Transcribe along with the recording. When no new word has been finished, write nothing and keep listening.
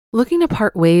Looking to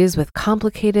part ways with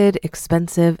complicated,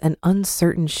 expensive, and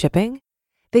uncertain shipping?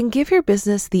 Then give your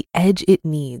business the edge it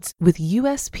needs with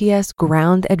USPS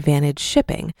Ground Advantage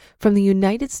shipping from the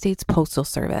United States Postal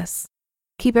Service.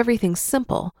 Keep everything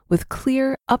simple with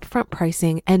clear, upfront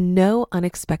pricing and no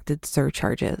unexpected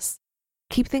surcharges.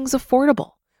 Keep things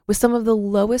affordable with some of the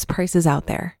lowest prices out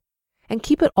there. And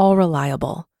keep it all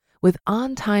reliable with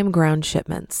on-time ground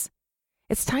shipments.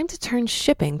 It's time to turn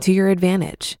shipping to your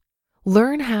advantage.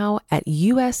 Learn how at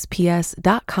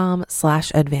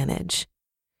USPS.com/advantage.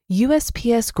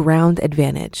 USPS Ground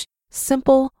Advantage.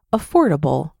 Simple,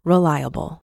 affordable,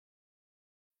 reliable.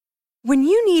 When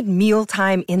you need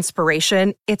mealtime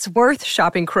inspiration, it's worth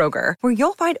shopping Kroger, where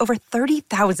you'll find over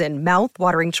 30,000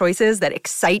 mouth-watering choices that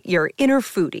excite your inner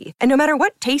foodie. And no matter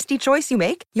what tasty choice you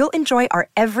make, you'll enjoy our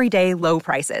everyday low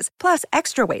prices, plus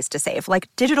extra ways to save, like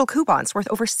digital coupons worth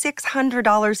over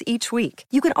 $600 each week.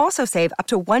 You can also save up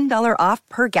to $1 off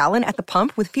per gallon at the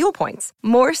pump with fuel points.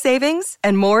 More savings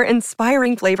and more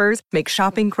inspiring flavors make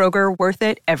shopping Kroger worth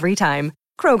it every time.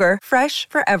 Kroger, fresh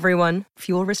for everyone.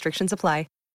 Fuel restrictions apply.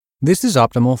 This is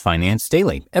Optimal Finance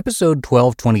Daily, episode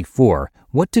 1224,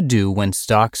 What to Do When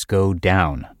Stocks Go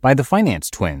Down, by the Finance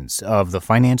Twins of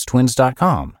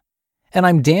thefinancetwins.com. And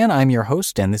I'm Dan, I'm your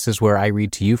host, and this is where I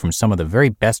read to you from some of the very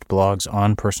best blogs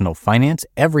on personal finance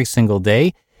every single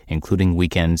day, including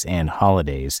weekends and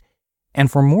holidays. And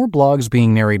for more blogs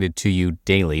being narrated to you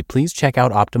daily, please check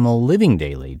out Optimal Living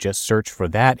Daily. Just search for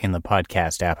that in the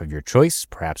podcast app of your choice,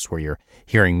 perhaps where you're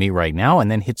hearing me right now,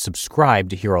 and then hit subscribe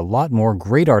to hear a lot more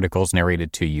great articles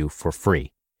narrated to you for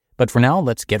free. But for now,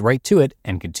 let's get right to it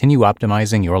and continue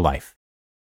optimizing your life.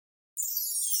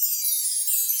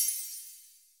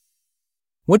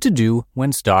 What to Do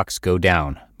When Stocks Go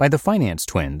Down, by the Finance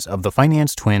Twins of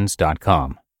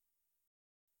thefinancetwins.com.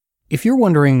 If you're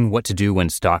wondering what to do when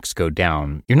stocks go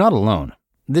down, you're not alone.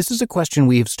 This is a question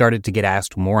we've started to get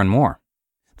asked more and more.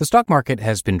 The stock market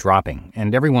has been dropping,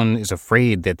 and everyone is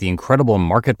afraid that the incredible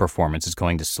market performance is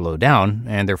going to slow down,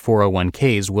 and their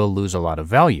 401ks will lose a lot of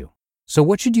value. So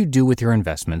what should you do with your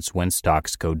investments when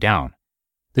stocks go down?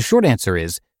 The short answer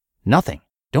is nothing.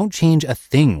 Don't change a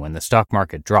thing when the stock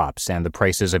market drops and the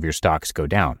prices of your stocks go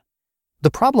down. The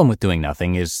problem with doing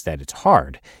nothing is that it's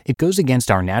hard. It goes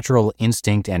against our natural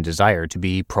instinct and desire to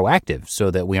be proactive so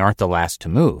that we aren't the last to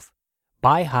move.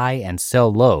 Buy high and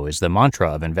sell low is the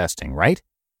mantra of investing, right?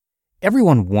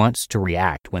 Everyone wants to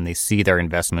react when they see their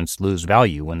investments lose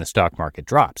value when the stock market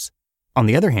drops. On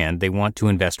the other hand, they want to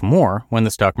invest more when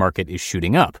the stock market is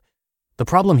shooting up. The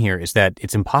problem here is that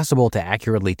it's impossible to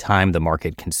accurately time the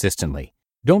market consistently.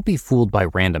 Don't be fooled by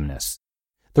randomness.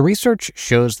 The research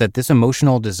shows that this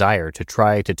emotional desire to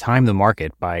try to time the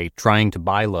market by trying to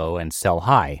buy low and sell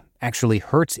high actually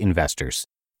hurts investors.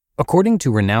 According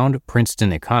to renowned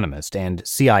Princeton economist and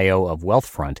CIO of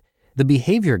Wealthfront, the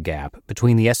behavior gap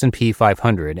between the S&P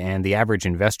 500 and the average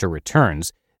investor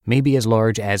returns may be as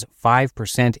large as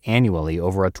 5% annually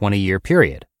over a 20-year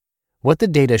period. What the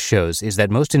data shows is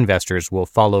that most investors will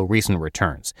follow recent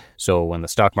returns, so when the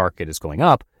stock market is going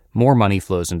up, more money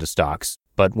flows into stocks.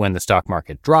 But when the stock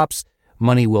market drops,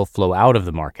 money will flow out of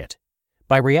the market.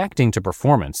 By reacting to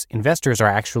performance, investors are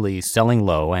actually selling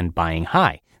low and buying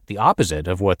high, the opposite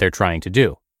of what they're trying to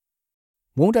do.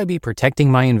 Won't I be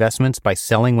protecting my investments by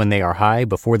selling when they are high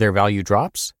before their value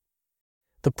drops?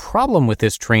 The problem with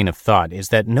this train of thought is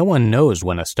that no one knows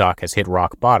when a stock has hit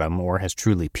rock bottom or has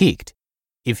truly peaked.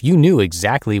 If you knew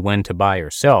exactly when to buy or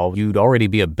sell, you'd already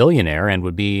be a billionaire and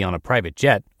would be on a private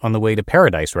jet on the way to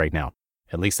paradise right now.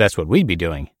 At least that's what we'd be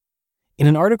doing. In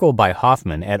an article by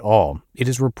Hoffman et al., it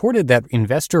is reported that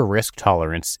investor risk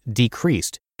tolerance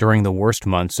decreased during the worst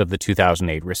months of the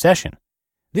 2008 recession.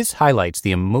 This highlights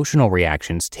the emotional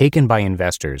reactions taken by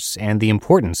investors and the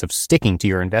importance of sticking to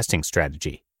your investing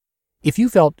strategy. If you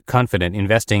felt confident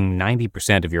investing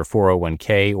 90% of your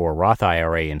 401k or Roth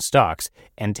IRA in stocks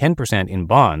and 10% in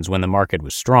bonds when the market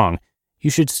was strong, you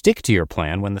should stick to your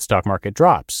plan when the stock market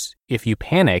drops. If you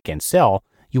panic and sell,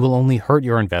 you will only hurt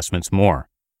your investments more.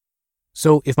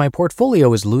 So if my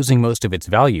portfolio is losing most of its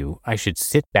value, I should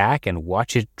sit back and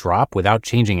watch it drop without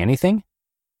changing anything?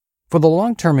 For the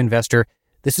long-term investor,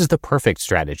 this is the perfect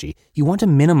strategy. You want to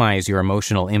minimize your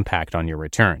emotional impact on your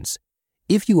returns.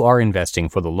 If you are investing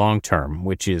for the long term,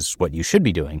 which is what you should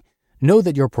be doing, know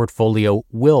that your portfolio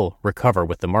will recover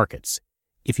with the markets.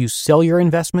 If you sell your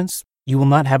investments, you will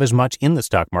not have as much in the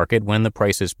stock market when the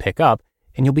prices pick up,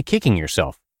 and you'll be kicking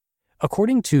yourself.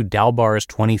 According to Dalbar's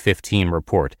 2015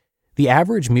 report, the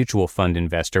average mutual fund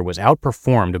investor was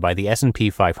outperformed by the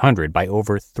S&P 500 by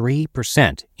over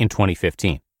 3% in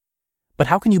 2015. But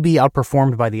how can you be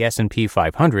outperformed by the S&P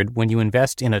 500 when you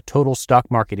invest in a total stock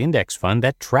market index fund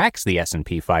that tracks the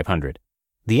S&P 500?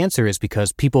 The answer is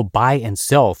because people buy and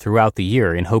sell throughout the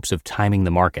year in hopes of timing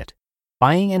the market.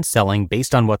 Buying and selling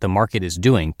based on what the market is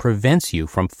doing prevents you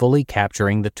from fully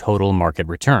capturing the total market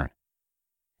return.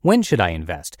 When should I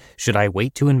invest? Should I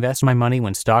wait to invest my money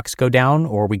when stocks go down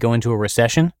or we go into a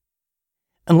recession?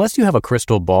 Unless you have a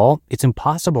crystal ball, it's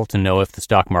impossible to know if the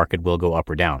stock market will go up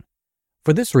or down.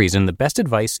 For this reason, the best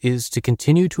advice is to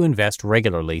continue to invest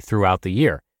regularly throughout the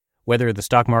year. Whether the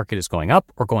stock market is going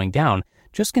up or going down,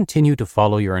 just continue to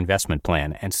follow your investment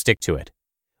plan and stick to it.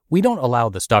 We don't allow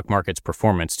the stock market's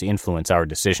performance to influence our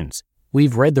decisions.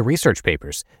 We've read the research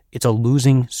papers. It's a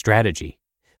losing strategy.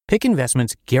 Pick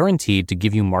investments guaranteed to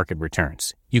give you market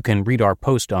returns. You can read our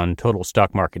post on total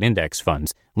stock market index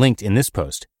funds, linked in this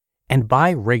post, and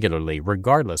buy regularly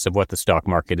regardless of what the stock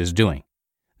market is doing.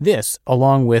 This,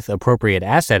 along with appropriate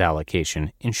asset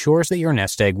allocation, ensures that your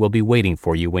nest egg will be waiting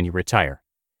for you when you retire.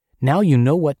 Now you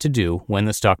know what to do when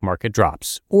the stock market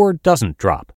drops, or doesn't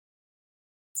drop.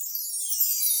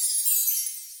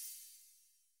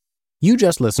 You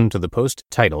just listened to the post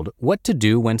titled, What to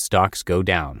Do When Stocks Go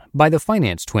Down, by the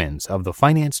Finance Twins of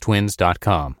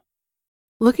thefinancetwins.com.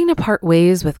 Looking to part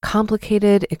ways with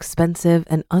complicated, expensive,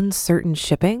 and uncertain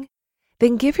shipping?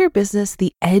 Then give your business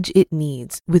the edge it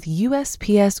needs with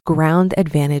USPS Ground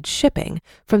Advantage shipping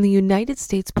from the United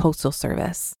States Postal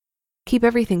Service. Keep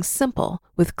everything simple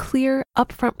with clear,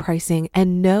 upfront pricing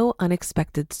and no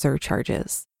unexpected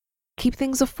surcharges. Keep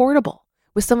things affordable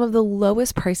with some of the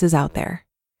lowest prices out there.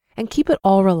 And keep it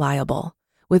all reliable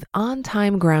with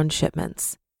on-time ground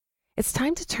shipments. It's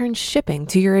time to turn shipping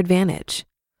to your advantage.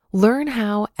 Learn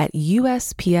how at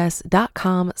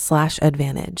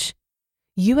USPS.com/advantage.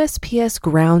 USPS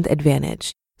Ground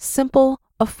Advantage. Simple,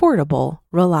 affordable,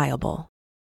 reliable.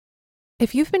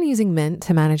 If you've been using Mint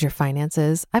to manage your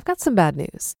finances, I've got some bad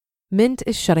news. Mint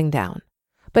is shutting down.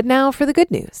 But now for the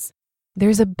good news.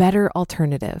 There's a better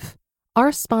alternative.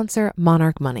 Our sponsor,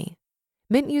 Monarch Money.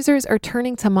 Mint users are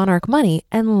turning to Monarch Money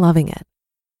and loving it.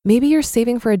 Maybe you're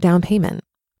saving for a down payment,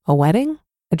 a wedding,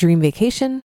 a dream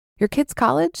vacation, your kid's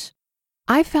college.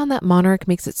 I've found that Monarch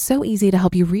makes it so easy to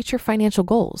help you reach your financial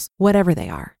goals, whatever they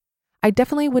are. I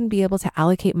definitely wouldn't be able to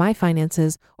allocate my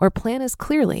finances or plan as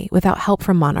clearly without help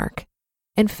from Monarch.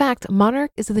 In fact,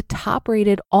 Monarch is the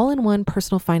top-rated all-in-one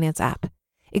personal finance app.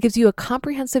 It gives you a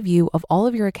comprehensive view of all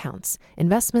of your accounts,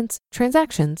 investments,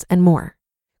 transactions, and more.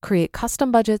 Create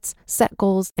custom budgets, set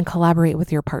goals, and collaborate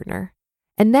with your partner.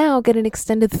 And now get an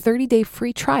extended 30-day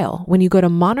free trial when you go to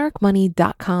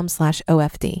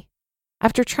monarchmoney.com/OFD.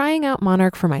 After trying out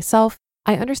Monarch for myself,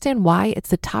 I understand why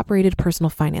it's the top-rated personal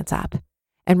finance app.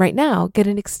 And right now, get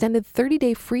an extended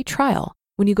 30-day free trial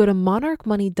when you go to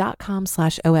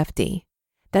monarchmoney.com/OFD.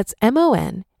 That's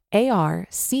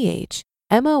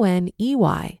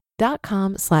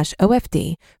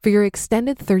monarchmoney.com/OFD for your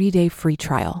extended 30-day free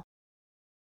trial.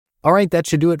 All right, that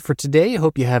should do it for today. I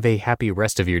hope you have a happy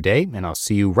rest of your day, and I'll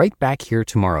see you right back here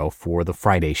tomorrow for the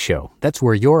Friday show. That's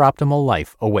where your optimal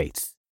life awaits.